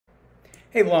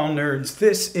Hey law nerds,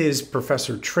 this is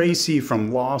Professor Tracy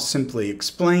from Law Simply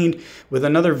Explained with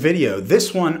another video,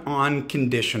 this one on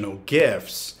conditional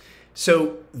gifts.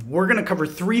 So we're going to cover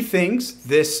three things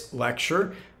this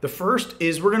lecture. The first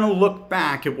is we're going to look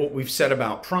back at what we've said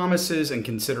about promises and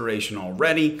consideration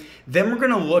already. Then we're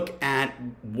going to look at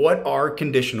what are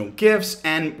conditional gifts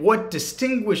and what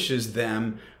distinguishes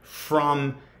them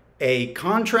from a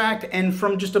contract and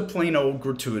from just a plain old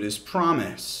gratuitous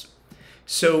promise.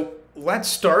 So let's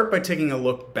start by taking a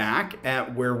look back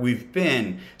at where we've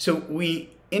been. So we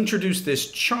introduced this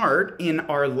chart in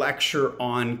our lecture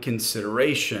on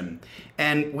consideration.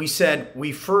 And we said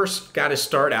we first got to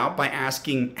start out by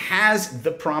asking, has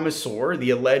the promisor,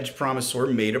 the alleged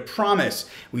promisor, made a promise?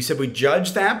 We said we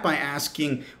judge that by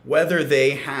asking whether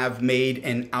they have made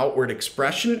an outward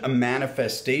expression, a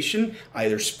manifestation,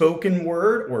 either spoken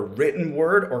word or written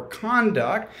word or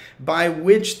conduct, by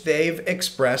which they've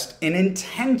expressed an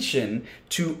intention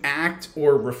to act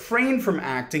or refrain from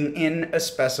acting in a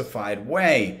specified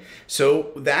way.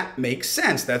 So that makes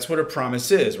sense. That's what a promise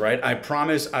is, right? I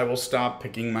promise I will stop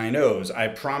picking my nose. I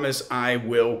promise I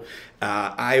will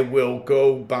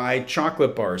go buy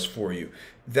chocolate bars for you.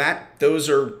 Those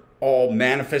are all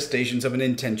manifestations of an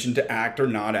intention to act or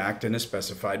not act in a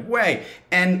specified way.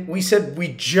 And we said we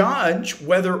judge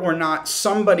whether or not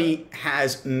somebody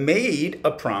has made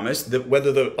a promise,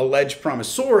 whether the alleged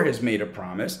promisor has made a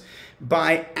promise,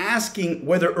 by asking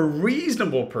whether a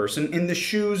reasonable person in the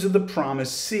shoes of the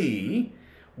promisee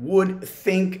would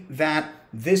think that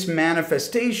this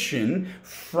manifestation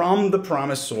from the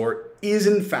promisor is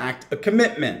in fact a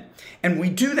commitment. And we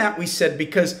do that, we said,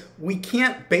 because we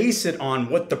can't base it on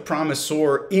what the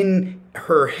promisor in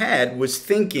her head was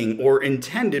thinking or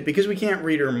intended, because we can't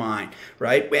read her mind,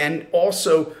 right? And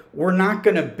also, we're not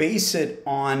going to base it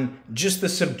on just the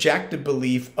subjective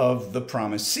belief of the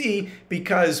promisee,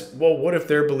 because, well, what if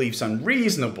their belief's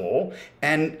unreasonable?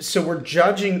 And so we're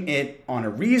judging it on a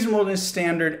reasonableness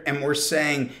standard, and we're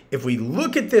saying, if we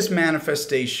look at this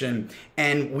manifestation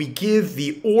and we give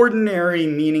the ordinary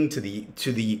meaning to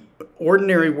the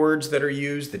ordinary words that are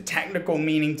used, the technical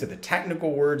meaning to the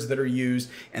technical words that are used,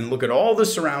 and look at all the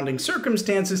surrounding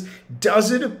circumstances,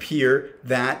 does it appear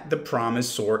that the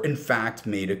promisor in fact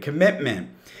made a commitment?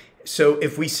 So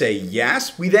if we say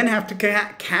yes, we then have to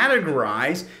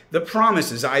categorize the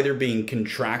promise as either being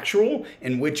contractual,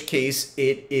 in which case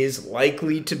it is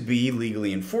likely to be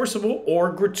legally enforceable,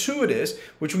 or gratuitous,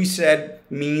 which we said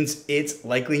means it's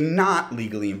likely not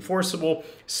legally enforceable,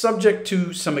 subject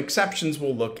to some exceptions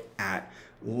we'll look at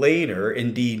later,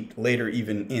 indeed later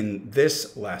even in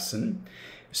this lesson.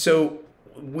 So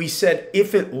we said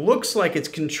if it looks like it's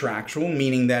contractual,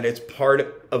 meaning that it's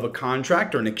part of a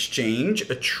contract or an exchange,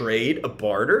 a trade, a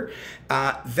barter,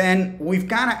 then we've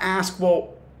got to ask,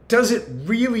 well, does it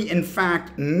really in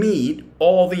fact meet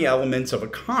all the elements of a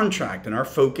contract? And our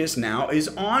focus now is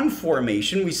on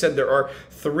formation. We said there are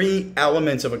three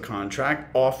elements of a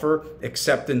contract: offer,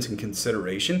 acceptance, and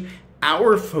consideration.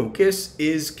 Our focus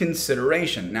is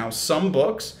consideration. Now, some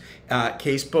books,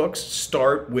 case books,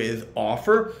 start with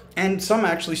offer, and some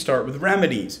actually start with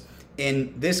remedies.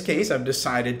 In this case, I've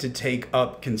decided to take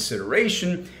up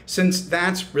consideration, since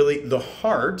that's really the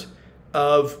heart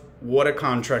of what a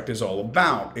contract is all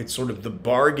about. It's sort of the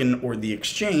bargain or the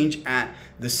exchange at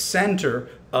the center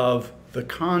of the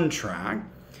contract.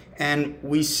 And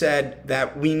we said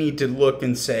that we need to look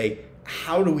and say,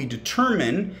 how do we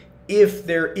determine if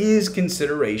there is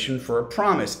consideration for a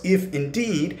promise, if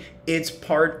indeed it's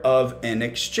part of an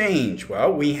exchange?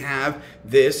 Well, we have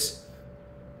this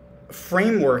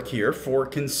framework here for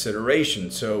consideration.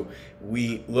 So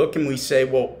we look and we say,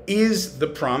 well, is the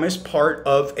promise part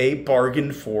of a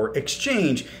bargain for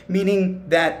exchange? Meaning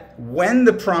that when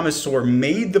the promisor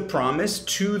made the promise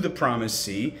to the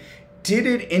promisee, did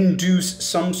it induce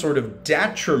some sort of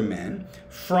detriment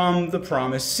from the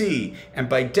promisee? And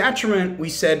by detriment, we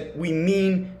said we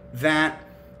mean that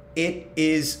it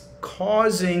is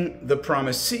causing the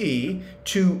promisee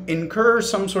to incur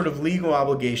some sort of legal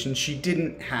obligation she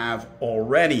didn't have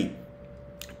already.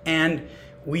 And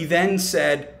we then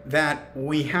said that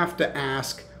we have to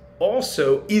ask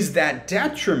also, is that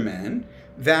detriment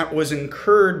that was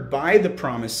incurred by the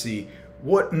promisee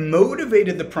what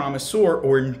motivated the promisor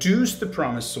or induced the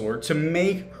promisor to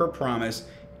make her promise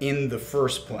in the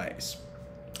first place?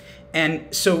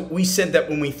 And so we said that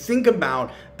when we think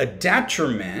about a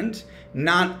detriment,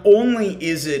 not only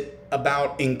is it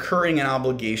about incurring an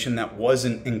obligation that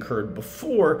wasn't incurred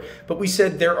before, but we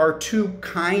said there are two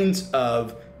kinds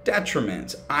of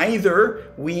detriments. Either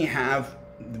we have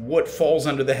what falls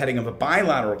under the heading of a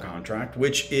bilateral contract,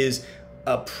 which is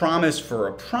a promise for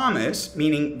a promise,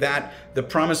 meaning that the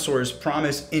promisor's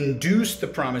promise induced the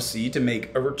promisee to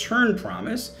make a return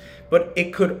promise, but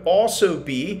it could also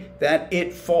be that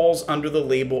it falls under the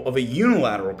label of a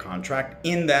unilateral contract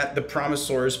in that the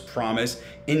promisor's promise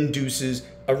induces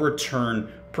a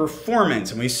return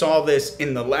performance. And we saw this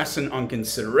in the lesson on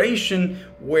consideration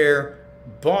where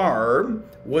Barb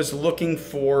was looking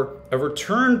for a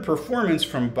return performance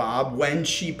from Bob when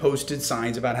she posted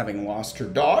signs about having lost her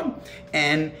dog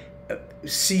and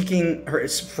seeking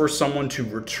for someone to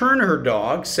return her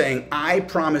dog, saying, I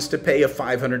promise to pay a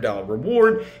 $500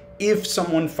 reward if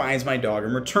someone finds my dog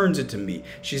and returns it to me.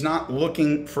 She's not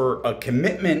looking for a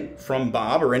commitment from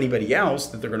Bob or anybody else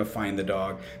that they're going to find the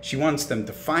dog. She wants them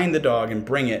to find the dog and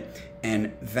bring it,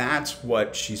 and that's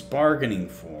what she's bargaining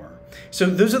for. So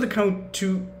those are the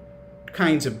two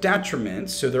kinds of detriments.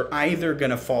 So they're either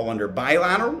going to fall under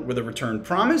bilateral with a return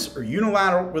promise or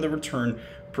unilateral with a return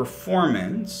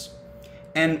performance.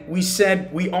 And we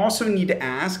said we also need to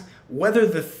ask whether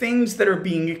the things that are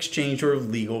being exchanged are of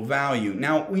legal value.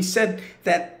 Now, we said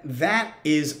that that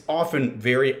is often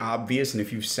very obvious, and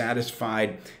if you've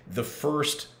satisfied the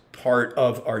first part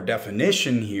of our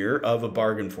definition here of a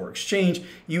bargain for exchange,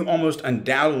 you almost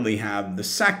undoubtedly have the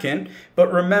second.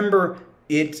 But remember,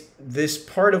 this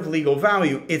part of legal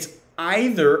value, it's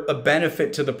either a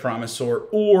benefit to the promisor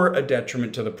or a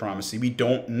detriment to the promisee. We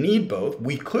don't need both.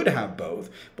 We could have both,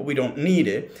 but we don't need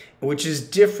it, which is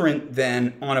different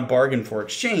than on a bargain for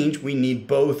exchange. We need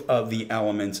both of the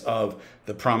elements of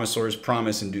the promisor's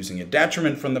promise inducing a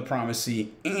detriment from the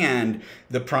promisee and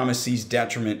the promisee's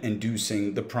detriment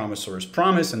inducing the promisor's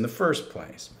promise in the first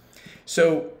place.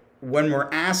 So when we're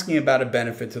asking about a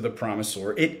benefit to the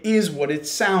promisor, it is what it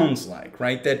sounds like,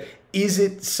 right? That is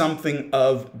it something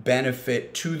of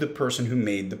benefit to the person who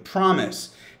made the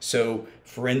promise? So,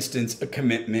 for instance, a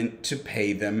commitment to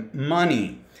pay them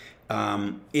money.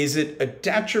 Is it a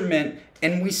detriment?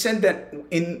 And we said that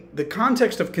in the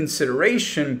context of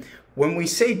consideration, when we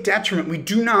say detriment, we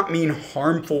do not mean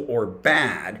harmful or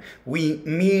bad. We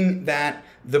mean that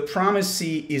the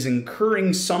promisee is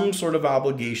incurring some sort of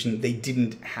obligation they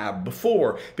didn't have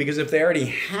before. Because if they already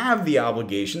have the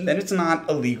obligation, then it's not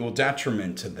a legal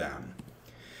detriment to them.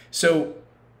 So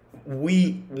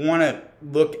we want to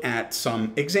look at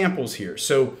some examples here.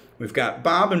 So we've got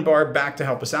Bob and Barb back to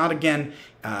help us out again.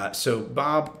 So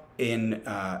Bob,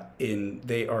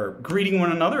 they are greeting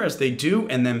one another as they do,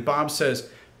 and then Bob says,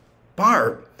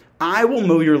 Barb, I will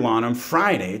mow your lawn on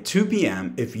Friday at 2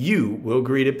 p.m. if you will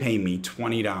agree to pay me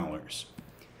 $20.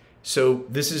 So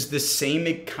this is the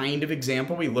same kind of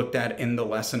example we looked at in the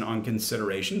lesson on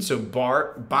consideration. So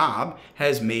Bob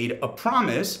has made a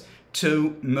promise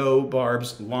to mow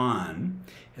Barb's lawn.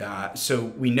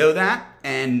 So we know that,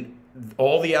 and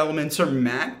all the elements are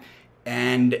met.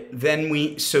 And then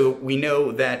we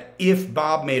know that if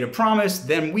Bob made a promise,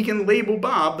 then we can label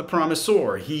Bob the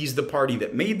promisor. He's the party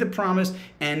that made the promise,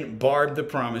 and Barb the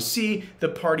promisee, the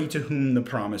party to whom the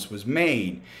promise was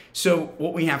made. So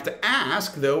what we have to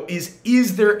ask, though,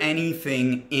 is there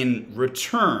anything in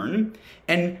return?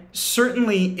 And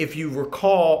certainly, if you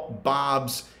recall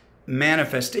Bob's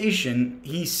manifestation,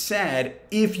 he said,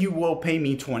 if you will pay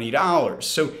me $20.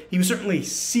 So he was certainly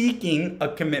seeking a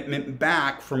commitment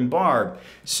back from Barb.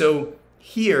 So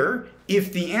here,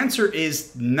 if the answer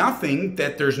is nothing,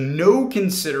 that there's no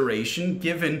consideration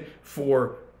given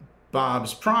for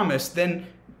Bob's promise, then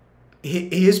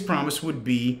his promise would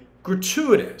be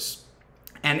gratuitous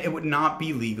and it would not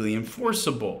be legally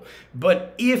enforceable.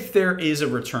 But if there is a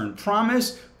return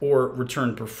promise or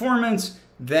return performance,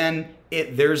 then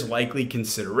there's likely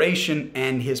consideration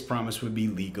and his promise would be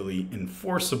legally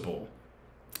enforceable.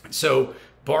 So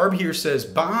Barb here says,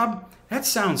 Bob, that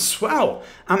sounds swell.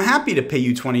 I'm happy to pay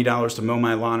you $20 to mow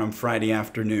my lawn on Friday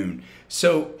afternoon.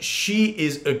 So she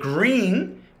is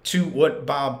agreeing to what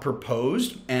Bob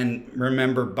proposed. And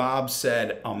remember, Bob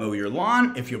said, I'll mow your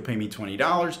lawn if you'll pay me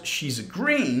 $20. She's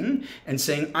agreeing and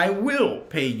saying, I will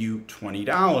pay you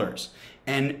 $20.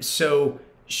 And so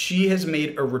she has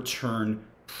made a return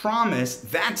promise.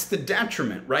 That's the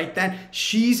detriment, right? That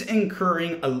she's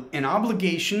incurring an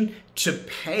obligation to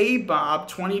pay Bob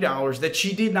 $20 that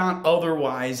she did not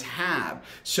otherwise have.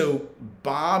 So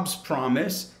Bob's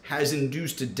promise has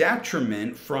induced a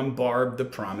detriment from Barb the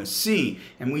promisee.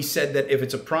 And we said that if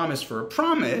it's a promise for a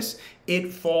promise,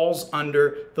 it falls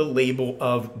under the label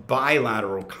of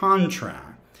bilateral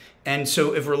contract. And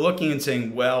so if we're looking and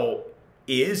saying, well,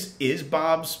 is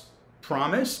Bob's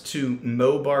promise to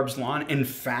mow Barb's lawn in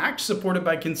fact supported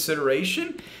by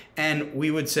consideration? And we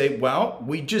would say, well,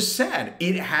 we just said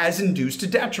it has induced a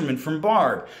detriment from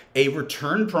Barb, a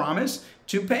return promise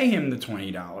to pay him the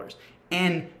 $20.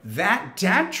 And that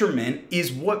detriment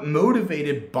is what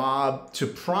motivated Bob to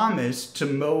promise to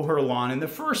mow her lawn in the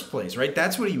first place, right?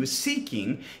 That's what he was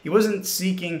seeking. He wasn't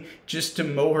seeking just to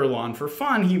mow her lawn for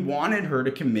fun. He wanted her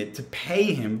to commit to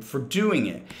pay him for doing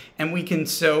it. And we can,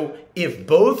 so if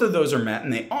both of those are met,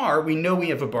 and they are, we know we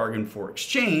have a bargain for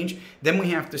exchange. Then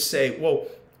we have to say, well,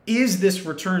 is this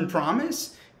return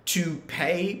promise to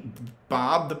pay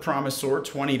Bob the promisor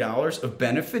 $20 of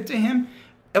benefit to him?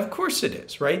 Of course it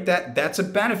is, right? That's a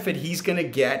benefit. He's going to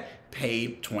get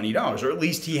paid $20, or at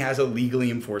least he has a legally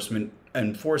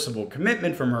enforceable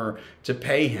commitment from her to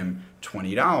pay him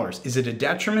 $20. Is it a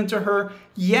detriment to her?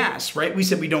 Yes, right? We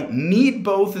said we don't need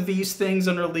both of these things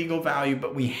under legal value,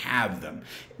 but we have them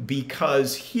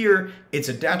because here it's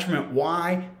a detriment.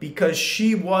 Why? Because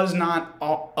she was not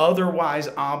otherwise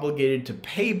obligated to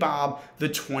pay Bob the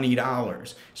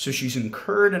 $20. So she's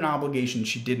incurred an obligation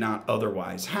she did not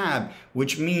otherwise have,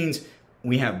 which means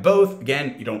we have both.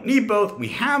 Again, you don't need both. We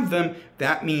have them.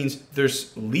 That means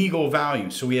there's legal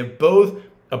value. So we have both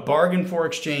a bargain for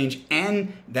exchange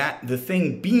and that the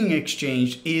thing being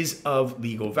exchanged is of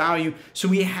legal value. So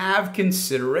we have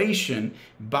consideration.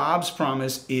 Bob's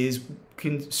promise is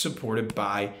supported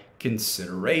by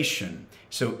consideration.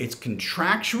 So it's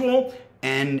contractual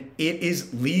and it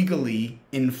is legally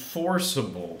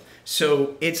enforceable.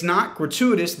 So it's not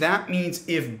gratuitous. That means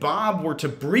if Bob were to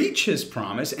breach his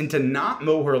promise and to not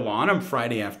mow her lawn on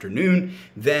Friday afternoon,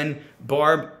 then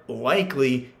Barb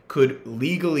likely could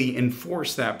legally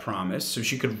enforce that promise. So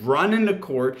she could run into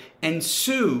court and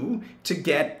sue to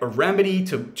get a remedy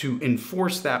to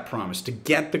enforce that promise, to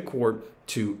get the court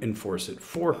to enforce it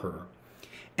for her.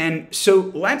 And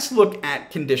so let's look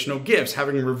at conditional gifts.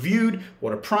 Having reviewed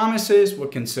what a promise is,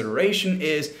 what consideration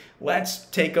is, let's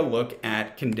take a look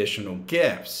at conditional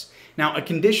gifts. Now, a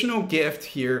conditional gift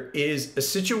here is a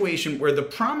situation where the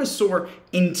promisor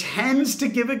intends to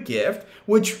give a gift,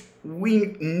 which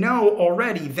we know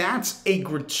already that's a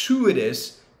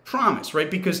gratuitous promise, right?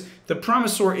 Because the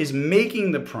promisor is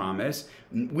making the promise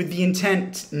with the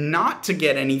intent not to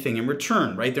get anything in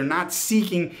return, right? They're not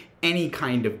seeking any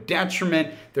kind of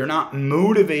detriment. They're not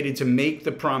motivated to make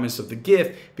the promise of the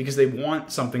gift because they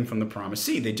want something from the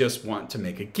promisee. They just want to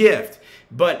make a gift.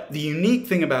 But the unique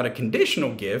thing about a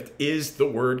conditional gift is the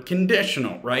word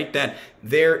conditional, right? That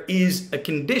there is a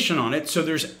condition on it. So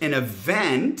there's an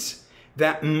event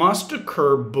that must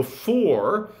occur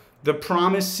before the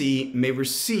promisee may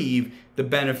receive the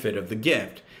benefit of the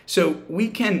gift. So we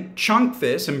can chunk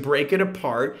this and break it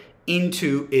apart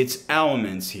into its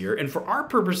elements here. And for our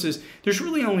purposes, there's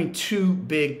really only two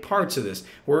big parts of this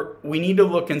where we need to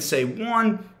look and say,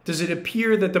 one, does it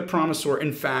appear that the promisor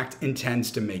in fact intends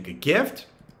to make a gift?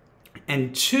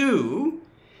 And two,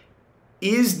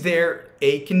 is there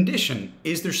a condition?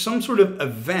 Is there some sort of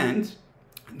event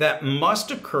that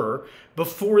must occur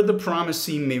before the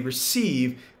promisee may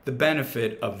receive the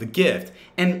benefit of the gift?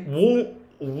 And we'll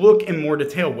look in more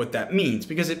detail what that means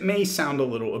because it may sound a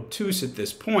little obtuse at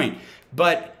this point,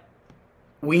 but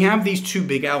we have these two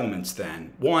big elements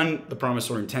then. One, the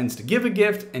promisor intends to give a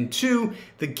gift, and two,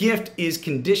 the gift is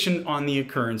conditioned on the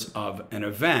occurrence of an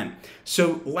event.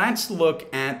 So let's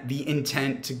look at the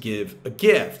intent to give a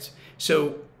gift.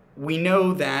 So we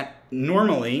know that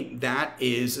normally that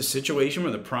is a situation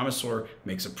where the promisor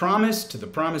makes a promise to the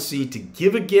promisee to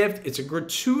give a gift. It's a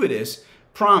gratuitous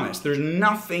promise. There's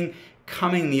nothing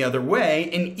coming the other way,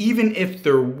 and even if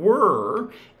there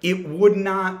were, it would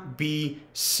not be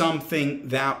something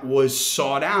that was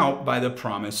sought out by the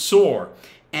promisor.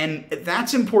 And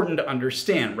that's important to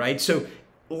understand, right? So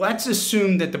let's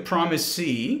assume that the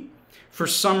promisee for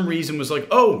some reason was like,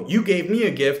 oh, you gave me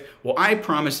a gift, well, I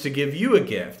promised to give you a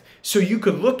gift. So you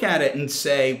could look at it and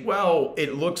say, well,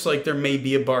 it looks like there may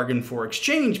be a bargain for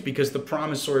exchange because the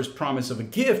promisor's promise of a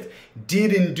gift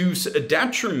did induce a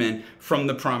detriment from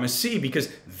the promisee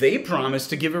because they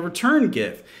promised to give a return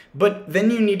gift. But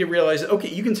then you need to realize, okay,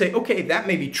 you can say, okay, that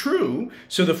may be true.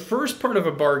 So the first part of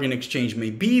a bargain exchange may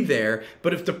be there,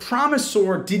 but if the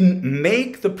promisor didn't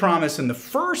make the promise in the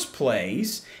first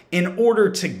place in order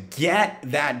to get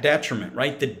that detriment,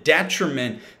 right? The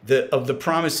detriment of the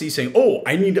promisee saying, oh,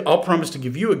 I'll promise to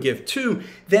give you a gift too,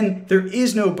 then there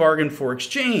is no bargain for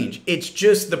exchange. It's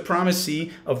just the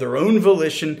promisee of their own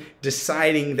volition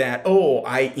deciding that, oh,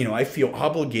 I feel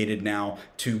obligated now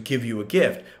to give you a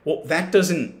gift. Well, that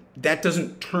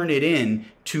doesn't turn it in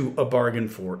to a bargain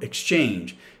for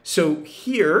exchange. So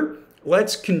here,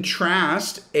 let's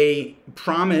contrast a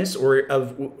promise or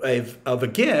of a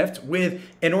gift with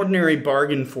an ordinary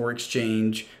bargain for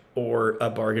exchange or a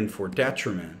bargain for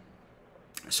detriment.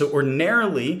 So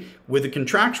ordinarily, with a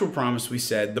contractual promise, we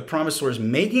said the promisor is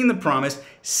making the promise,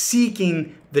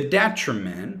 seeking the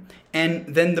detriment,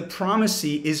 and then the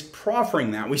promisee is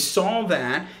proffering that. We saw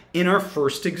that in our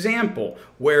first example,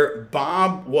 where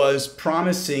Bob was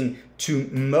promising to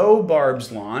mow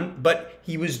Barb's lawn, but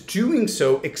he was doing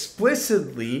so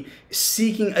explicitly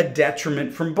seeking a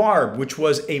detriment from Barb, which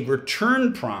was a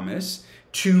return promise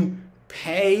to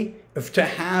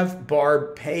have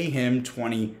Barb pay him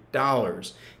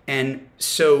 $20. And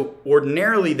so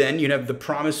ordinarily then you'd have the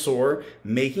promisor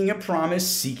making a promise,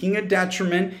 seeking a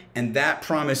detriment, and that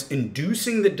promise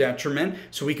inducing the detriment.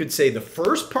 So we could say the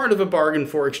first part of a bargain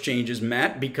for exchange is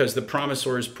met because the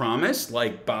promisor's promise,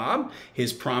 like Bob,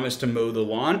 his promise to mow the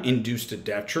lawn induced a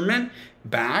detriment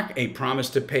back, a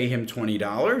promise to pay him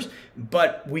 $20.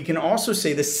 But we can also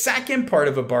say the second part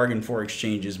of a bargain for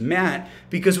exchange is met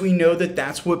because we know that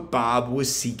that's what Bob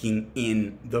was seeking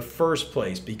in the first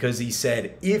place, because he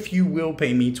said, if you will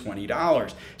pay me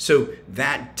 $20. So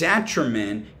that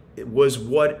detriment was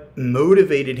what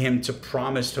motivated him to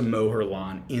promise to mow her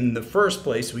lawn in the first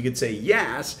place. We could say,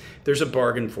 yes, there's a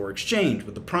bargain for exchange.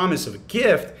 With the promise of a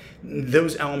gift,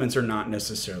 those elements are not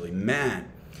necessarily met.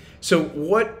 So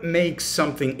what makes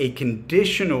something a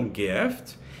conditional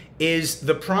gift is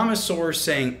the promisor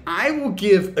saying, I will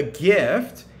give a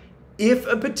gift if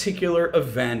a particular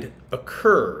event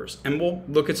occurs. And we'll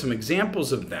look at some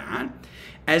examples of that,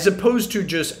 as opposed to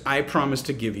just, I promise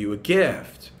to give you a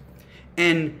gift.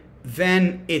 And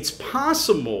then it's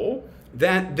possible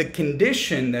that the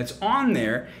condition that's on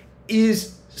there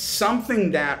is something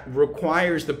that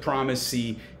requires the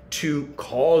promisee to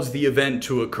cause the event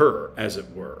to occur, as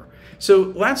it were.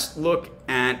 So let's look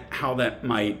at how that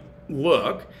might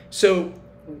look. So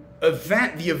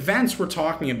the events we're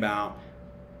talking about,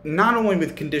 not only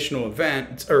with conditional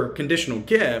events or conditional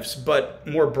gifts, but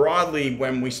more broadly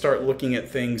when we start looking at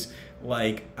things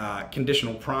like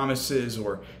conditional promises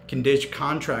or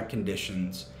contract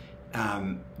conditions,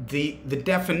 the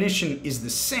definition is the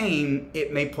same.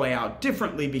 It may play out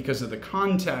differently because of the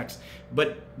context,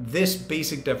 but this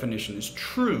basic definition is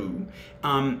true.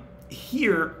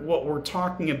 Here, what we're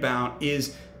talking about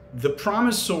is the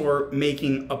promisor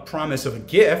making a promise of a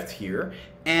gift here,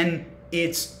 and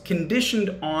it's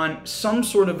conditioned on some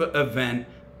sort of event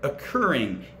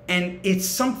occurring, and it's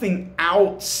something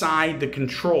outside the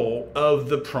control of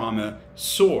the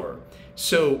promisor.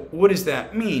 So what does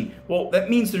that mean? Well, that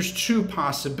means there's two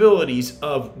possibilities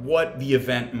of what the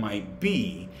event might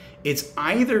be. It's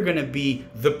either going to be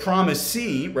the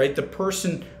promisee, right, the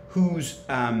person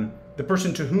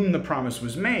to whom the promise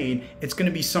was made. It's going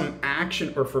to be some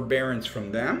action or forbearance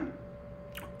from them,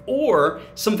 or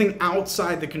something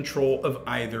outside the control of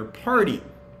either party.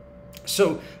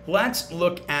 So let's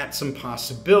look at some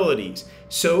possibilities.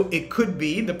 So it could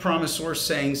be the promisor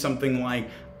saying something like,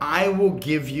 I will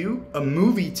give you a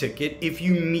movie ticket if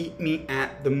you meet me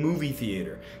at the movie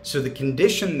theater. So the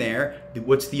condition there,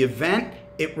 what's the event?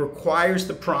 It requires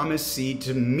the promisee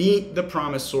to meet the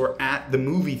promisor at the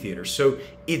movie theater. So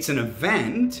it's an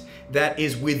event that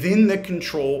is within the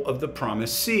control of the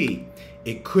promisee.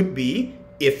 It could be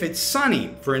if it's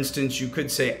sunny. For instance, you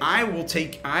could say, I will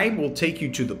take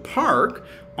you to the park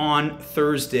on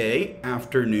Thursday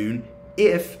afternoon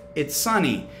if it's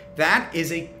sunny. That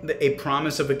is a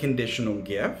promise of a conditional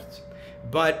gift,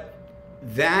 but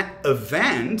that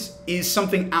event is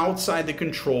something outside the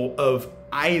control of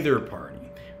either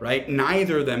party, right?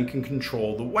 Neither of them can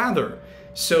control the weather.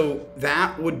 So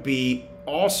that would be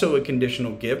also a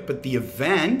conditional gift, but the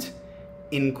event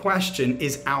in question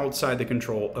is outside the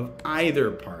control of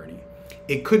either party.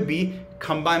 It could be,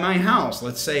 come by my house.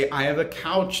 Let's say I have a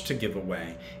couch to give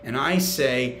away, and I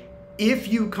say, if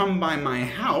you come by my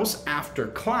house after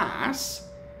class,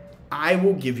 I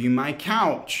will give you my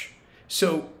couch.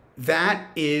 So that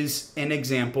is an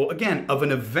example, again, of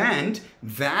an event.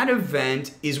 That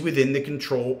event is within the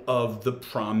control of the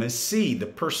promisee, the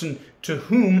person to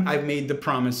whom I've made the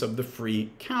promise of the free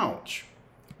couch.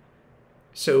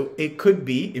 So it could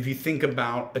be, if you think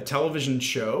about a television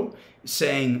show,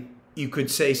 you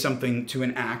could say something to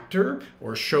an actor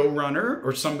or showrunner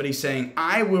or somebody saying,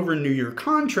 I will renew your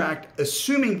contract,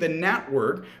 assuming the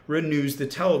network renews the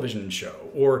television show,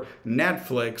 or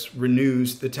Netflix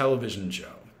renews the television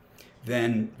show.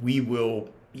 Then we will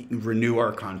renew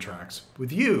our contracts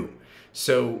with you.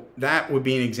 So that would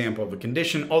be an example of a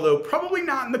condition, although probably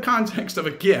not in the context of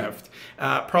a gift,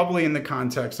 probably in the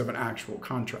context of an actual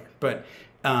contract. But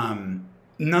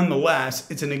nonetheless,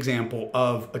 it's an example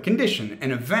of a condition,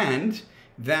 an event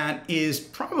that is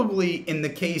probably, in the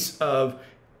case of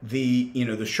the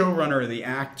showrunner or the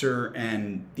actor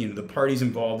and the parties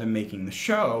involved in making the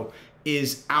show,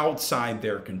 is outside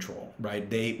their control, right?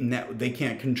 They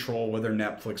can't control whether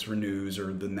Netflix renews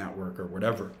or the network or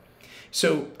whatever.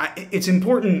 So it's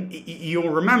important you'll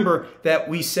remember that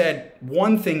we said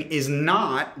one thing is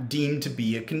not deemed to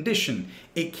be a condition.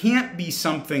 It can't be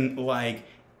something like,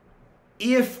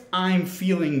 if I'm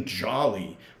feeling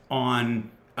jolly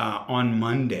on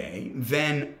Monday,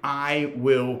 then I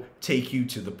will take you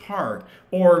to the park.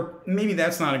 Or maybe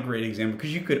that's not a great example,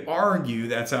 because you could argue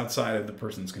that's outside of the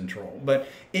person's control. But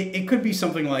it could be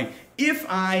something like, if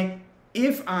I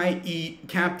eat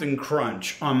Captain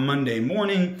Crunch on Monday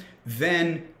morning,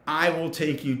 then I will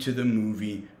take you to the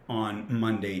movie on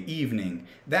Monday evening.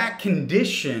 That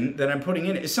condition that I'm putting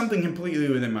in is something completely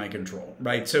within my control,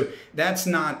 right? So that's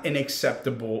not an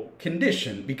acceptable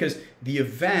condition, because the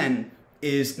event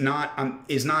is not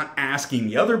asking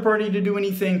the other party to do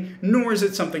anything, nor is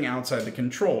it something outside the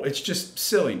control. It's just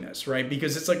silliness, right?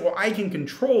 Because it's like, well, I can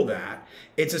control that.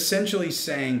 It's essentially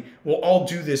saying, well, I'll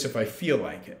do this if I feel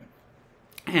like it.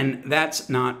 And that's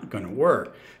not going to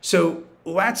work. So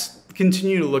let's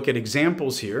continue to look at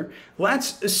examples here.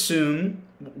 Let's assume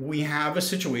we have a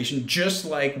situation just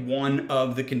like one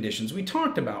of the conditions we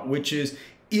talked about, which is,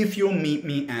 if you'll meet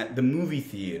me at the movie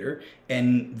theater.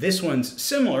 And this one's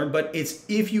similar, but it's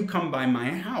if you come by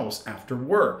my house after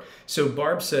work. So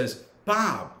Barb says,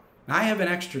 Bob, I have an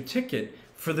extra ticket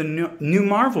for the new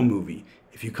Marvel movie.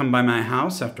 If you come by my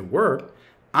house after work,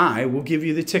 I will give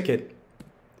you the ticket.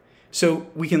 So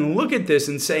we can look at this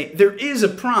and say there is a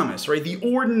promise, right? The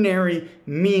ordinary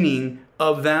meaning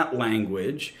of that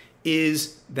language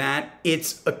is that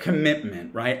it's a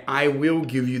commitment, right? I will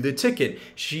give you the ticket.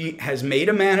 She has made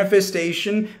a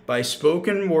manifestation by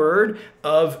spoken word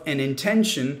of an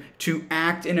intention to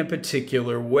act in a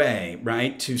particular way,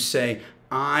 right? To say,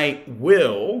 I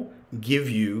will give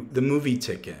you the movie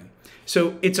ticket.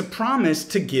 So it's a promise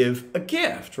to give a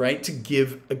gift, right? To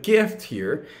give a gift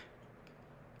here.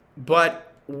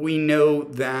 But we know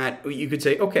that you could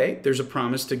say, okay, there's a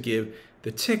promise to give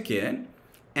the ticket.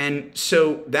 And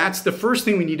so that's the first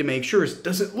thing we need to make sure is,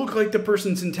 does it look like the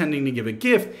person's intending to give a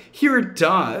gift? Here it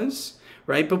does,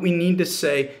 right? But we need to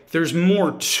say there's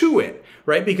more to it,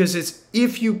 right? Because it's,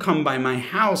 if you come by my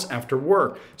house after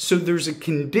work. So there's a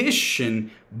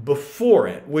condition before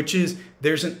it, which is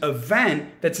there's an event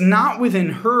that's not within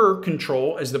her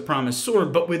control as the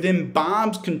promisor, but within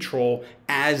Bob's control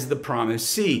as the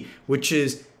promisee, which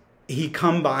is he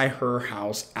come by her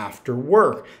house after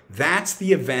work. That's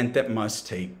the event that must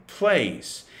take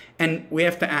place. And we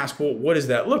have to ask, well, what does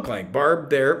that look like? Barb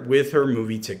there with her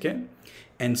movie ticket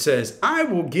and says, I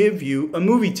will give you a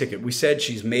movie ticket. We said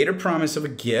she's made a promise of a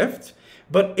gift,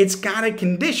 but it's got a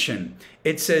condition.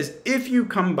 It says, if you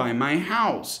come by my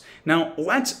house. Now,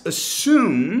 let's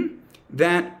assume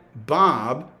that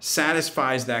Bob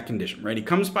satisfies that condition, right? He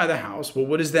comes by the house. Well,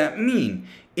 what does that mean?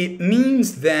 It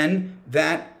means then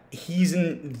that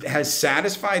has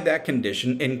satisfied that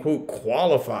condition and, quote,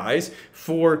 qualifies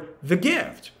for the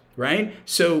gift, right?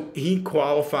 So he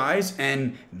qualifies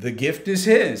and the gift is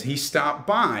his. He stopped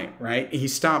by, right? He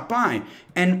stopped by.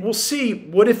 And we'll see,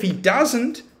 what if he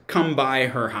doesn't come by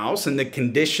her house and the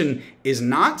condition is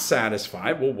not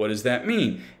satisfied? Well, what does that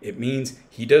mean? It means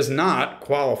he does not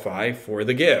qualify for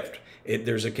the gift.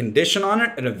 There's a condition on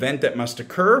it, an event that must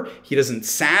occur. He doesn't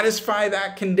satisfy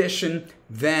that condition,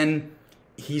 then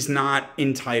he's not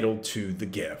entitled to the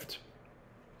gift.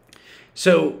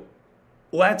 So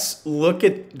let's look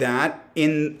at that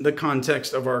in the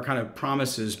context of our kind of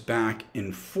promises back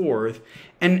and forth.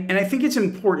 And I think it's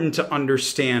important to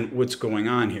understand what's going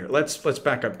on here. Let's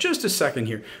back up just a second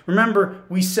here. Remember,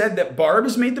 we said that Barb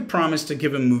has made the promise to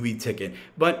give a movie ticket,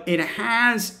 but it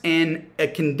has a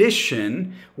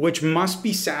condition which must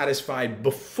be satisfied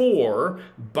before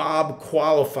Bob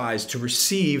qualifies to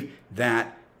receive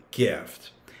that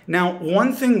gift. Now,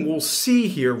 one thing we'll see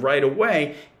here right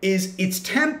away is it's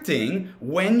tempting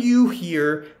when you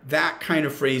hear that kind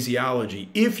of phraseology.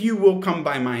 If you will come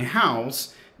by my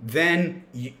house, then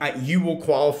you will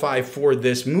qualify for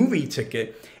this movie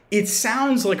ticket. It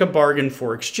sounds like a bargain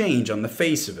for exchange on the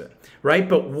face of it, right?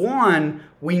 But one,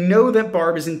 we know that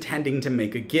Barb is intending to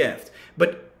make a gift.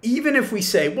 But even if we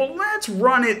say, well, let's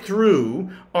run it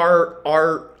through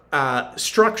our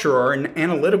structure or an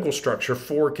analytical structure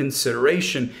for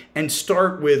consideration and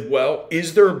start with, well,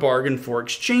 is there a bargain for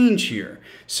exchange here?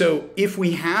 So if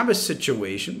we have a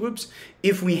situation,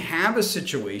 if we have a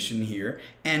situation here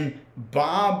and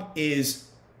Bob is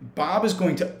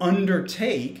going to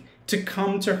undertake to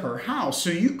come to her house. So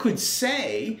you could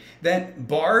say that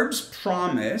Barb's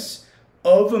promise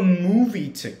of a movie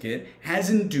ticket has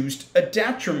induced a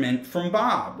detriment from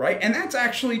Bob, right? And that's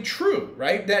actually true,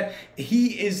 right? That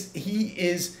he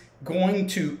is going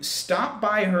to stop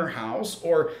by her house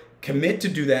or commit to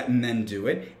do that and then do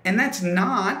it. And that's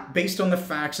not, based on the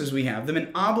facts as we have them, an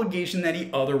obligation that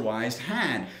he otherwise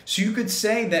had. So you could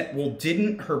say that, well,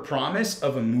 didn't her promise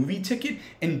of a movie ticket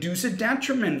induce a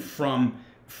detriment from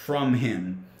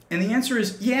him? And the answer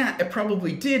is, yeah, it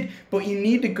probably did, but you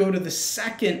need to go to the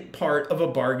second part of a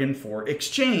bargain for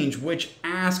exchange, which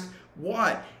asks,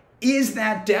 what is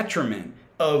that detriment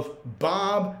of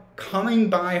Bob coming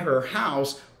by her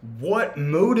house? What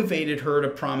motivated her to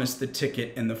promise the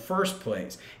ticket in the first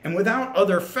place? And without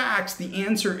other facts, the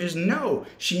answer is no.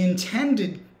 She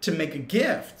intended to make a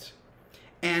gift.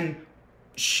 And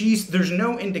there's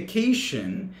no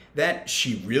indication that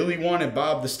she really wanted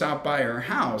Bob to stop by her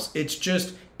house. It's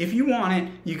just, if you want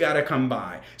it, you got to come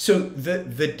by. So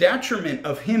the detriment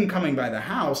of him coming by the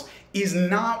house is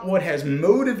not what has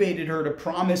motivated her to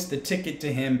promise the ticket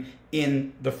to him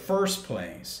in the first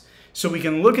place. So we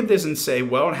can look at this and say,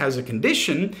 well, it has a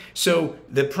condition. So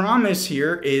the promise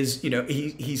here is,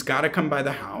 he's got to come by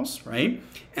the house, right?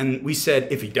 And we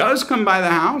said if he does come by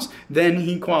the house, then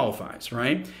he qualifies,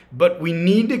 right? But we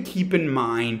need to keep in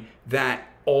mind that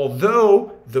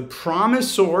although the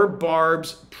promisor,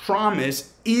 Barb's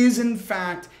promise, is in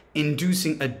fact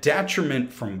inducing a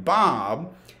detriment from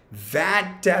Bob,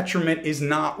 that detriment is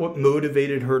not what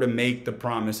motivated her to make the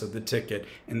promise of the ticket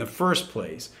in the first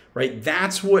place, right?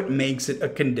 That's what makes it a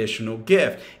conditional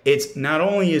gift. It's not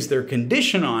only is there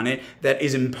condition on it that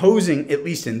is imposing, at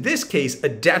least in this case, a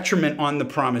detriment on the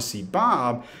promisee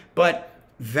Bob, but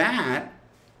that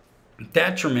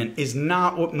detriment is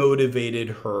not what motivated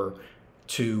her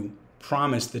to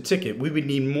promise the ticket. We would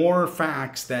need more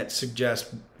facts that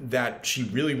suggest that she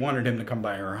really wanted him to come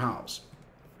by her house.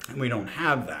 And we don't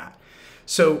have that.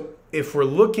 So if we're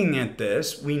looking at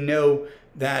this, we know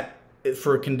that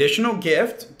for a conditional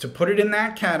gift, to put it in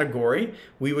that category,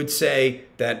 we would say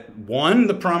that one,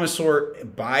 the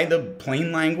promisor, by the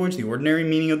plain language, the ordinary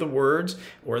meaning of the words,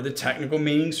 or the technical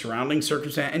meaning surrounding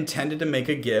circumstance, intended to make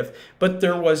a gift, but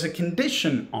there was a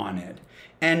condition on it.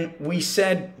 And we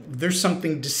said there's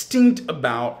something distinct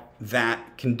about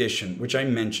that condition, which I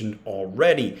mentioned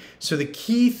already. So the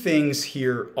key things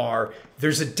here are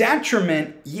there's a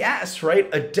detriment, yes, right?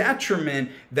 A detriment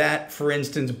that, for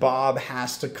instance, Bob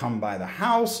has to come by the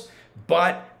house,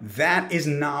 but that is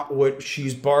not what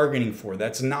she's bargaining for.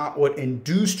 That's not what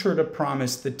induced her to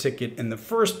promise the ticket in the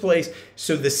first place.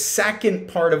 So the second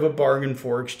part of a bargain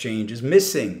for exchange is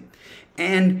missing.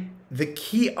 And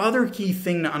the other key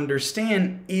thing to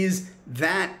understand is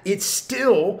that it's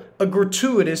still a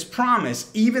gratuitous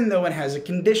promise, even though it has a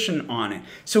condition on it.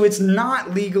 So it's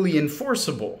not legally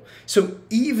enforceable. So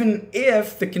even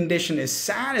if the condition is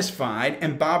satisfied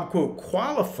and Bob, quote,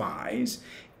 qualifies,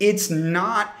 it's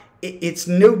no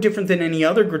different than any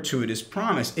other gratuitous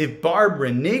promise. If Barb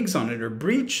reneges on it or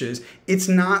breaches, it's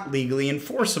not legally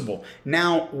enforceable.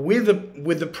 Now, with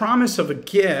the promise of a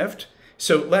gift,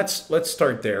 so let's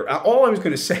start there. All I was going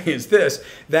to say is this,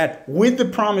 that with the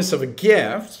promise of a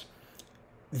gift,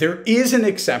 there is an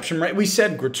exception, right? We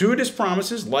said gratuitous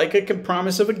promises, like a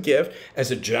promise of a gift,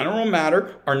 as a general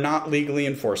matter, are not legally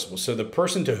enforceable. So the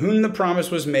person to whom the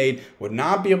promise was made would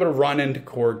not be able to run into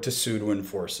court to sue to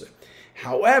enforce it.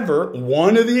 However,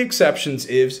 one of the exceptions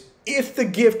is if the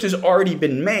gift has already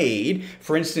been made.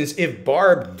 For instance, if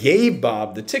Barb gave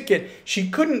Bob the ticket, she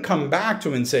couldn't come back to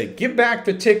him and say, give back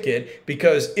the ticket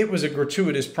because it was a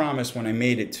gratuitous promise when I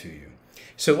made it to you.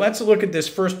 So let's look at this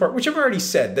first part, which I've already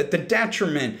said, that the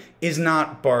detriment is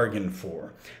not bargained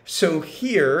for. So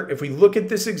here, if we look at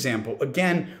this example,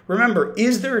 again, remember,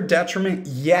 is there a detriment?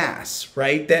 Yes,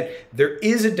 right? That there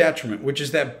is a detriment, which is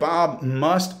that Bob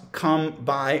must come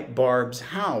by Barb's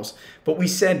house. But we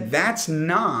said that's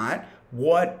not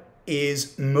what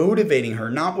is motivating her,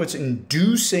 not what's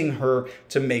inducing her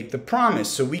to make the promise.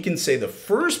 So we can say the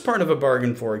first part of a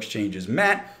bargain for exchange is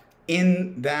met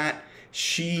in that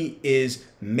she is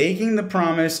making the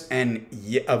promise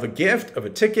of a gift, of a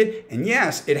ticket, and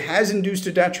yes, it has induced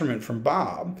a detriment from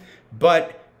Bob,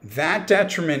 but that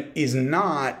detriment is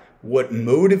not what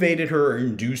motivated her or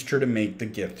induced her to make the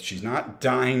gift. She's not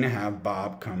dying to have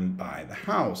Bob come by the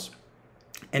house.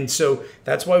 And so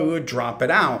that's why we would drop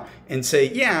it out and say,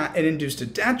 yeah, it induced a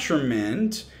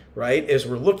detriment, right? As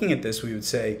we're looking at this, we would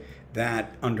say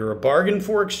that under a bargain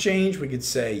for exchange, we could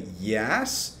say,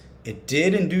 yes, it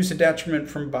did induce a detriment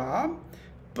from Bob,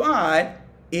 but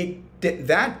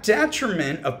that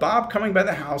detriment of Bob coming by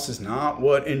the house is not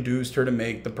what induced her to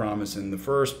make the promise in the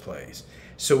first place.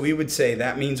 So we would say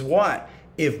that means what?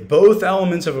 if both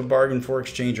elements of a bargain for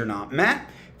exchange are not met,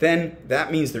 then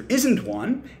that means there isn't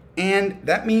one, and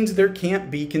that means there can't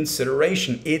be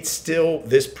consideration. It's still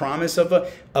this promise of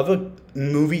a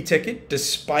movie ticket,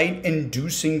 despite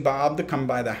inducing Bob to come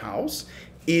by the house,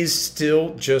 is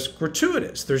still just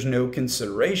gratuitous. There's no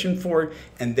consideration for it,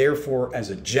 and therefore, as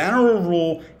a general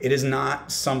rule, it is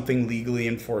not something legally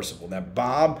enforceable. That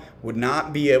Bob would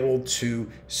not be able to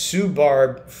sue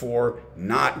Barb for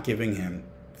not giving him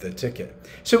the ticket.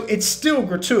 So it's still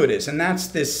gratuitous, and that's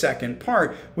this second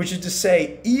part, which is to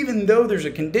say, even though there's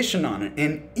a condition on it,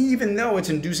 and even though it's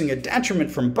inducing a detriment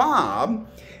from Bob,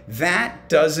 that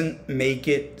doesn't make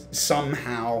it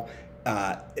somehow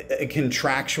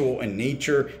contractual in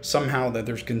nature, somehow that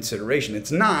there's consideration.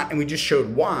 It's not, and we just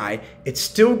showed why. It's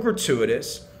still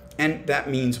gratuitous, and that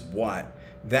means what?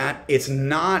 That it's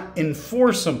not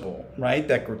enforceable, right?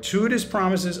 That gratuitous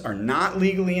promises are not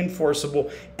legally enforceable,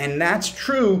 and that's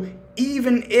true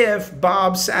even if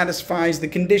Bob satisfies the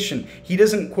condition. He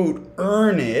doesn't, quote,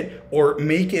 earn it or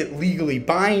make it legally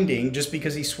binding just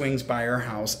because he swings by her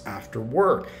house after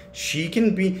work. She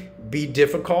can be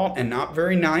difficult and not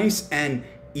very nice, and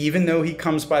even though he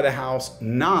comes by the house,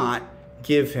 not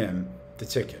give him the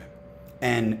ticket.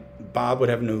 And Bob would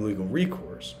have no legal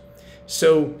recourse.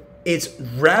 So it's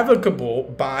revocable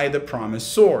by the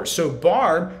promisor. So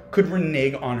Barb could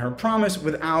renege on her promise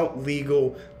without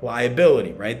legal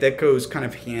liability, right? That goes kind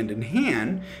of hand in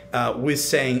hand with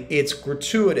saying it's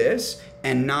gratuitous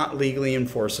and not legally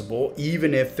enforceable,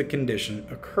 even if the condition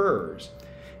occurs.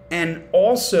 And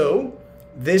also,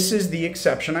 this is the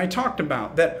exception I talked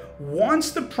about, that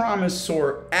once the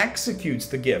promisor executes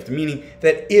the gift, meaning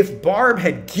that if Barb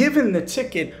had given the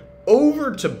ticket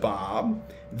over to Bob,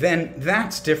 then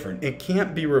that's different. It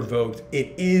can't be revoked.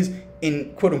 It is,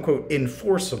 in quote unquote,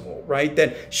 enforceable, right?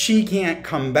 That she can't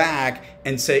come back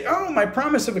and say, oh, my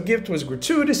promise of a gift was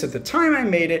gratuitous at the time I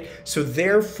made it, so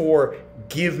therefore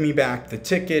give me back the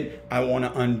ticket. I want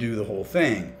to undo the whole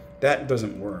thing. That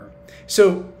doesn't work.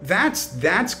 So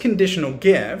that's conditional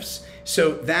gifts.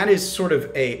 So that is sort of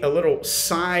a little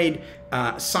side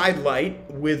light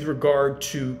with regard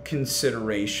to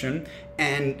consideration.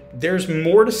 And there's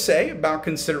more to say about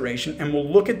consideration, and we'll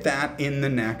look at that in the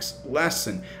next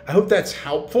lesson. I hope that's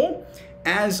helpful.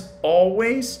 As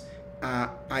always,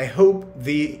 I hope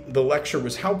the lecture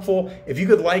was helpful. If you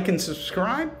could like and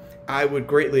subscribe, I would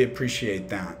greatly appreciate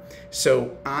that.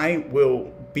 So I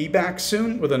will be back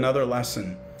soon with another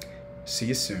lesson. See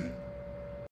you soon.